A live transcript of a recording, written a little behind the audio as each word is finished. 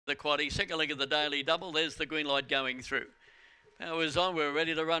the quaddie. Second leg of the daily double. There's the green light going through. Power's on. We're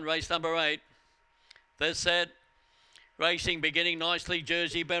ready to run race number 8. This set. Racing beginning nicely.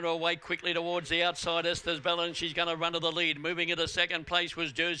 Jersey Better away quickly towards the outside. Esther's Bella, and she's going to run to the lead. Moving into second place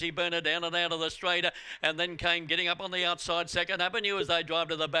was Jersey Burner down and out of the straight, and then came getting up on the outside Second Avenue as they drive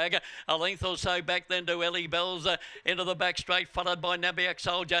to the bag. A length or so back then to Ellie Bells into the back straight, followed by Nabiak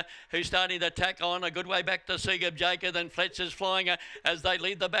Soldier, who's starting to tack on a good way back to Seagab Jacob. Then Fletcher's flying as they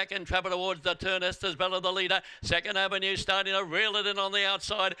lead the back and travel towards the turn. Esther's Bella the leader. Second Avenue starting to reel it in on the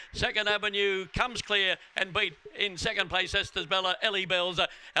outside. Second Avenue comes clear and beat in second place Esther's Bella, Ellie Bells,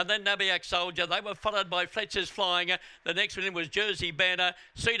 and then Nabiak Soldier. They were followed by Fletcher's Flying. The next one in was Jersey Banner,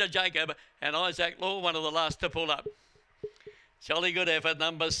 Cedar Jacob, and Isaac Law, one of the last to pull up. Jolly good effort.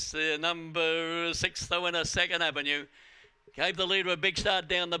 Number 6, the winner, Second Avenue. Gave the leader a big start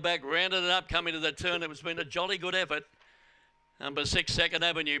down the back, rounded it up, coming to the turn. It was been a jolly good effort. Number 6, Second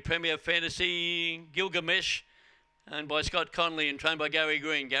Avenue, Premier Fantasy, Gilgamesh, owned by Scott Conley and trained by Gary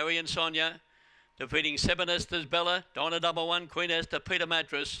Green. Gary and Sonia. Defeating 7 Esther's Bella, Donna Double One, Queen Esther, Peter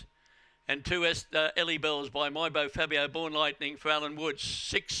Mattress, and 2 Ellie Bells by Mybo Fabio, Born Lightning for Alan Woods.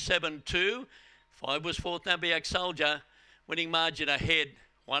 6, 7, 2. 5 was 4th Nabiak Soldier, winning margin ahead,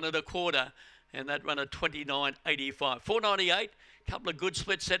 1 1/4, and that run at 29.85. 4.98, couple of good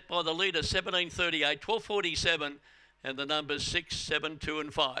splits set by the leader, 17.38, 12.47, and the numbers 6, 7, 2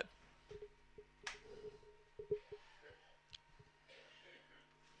 and 5.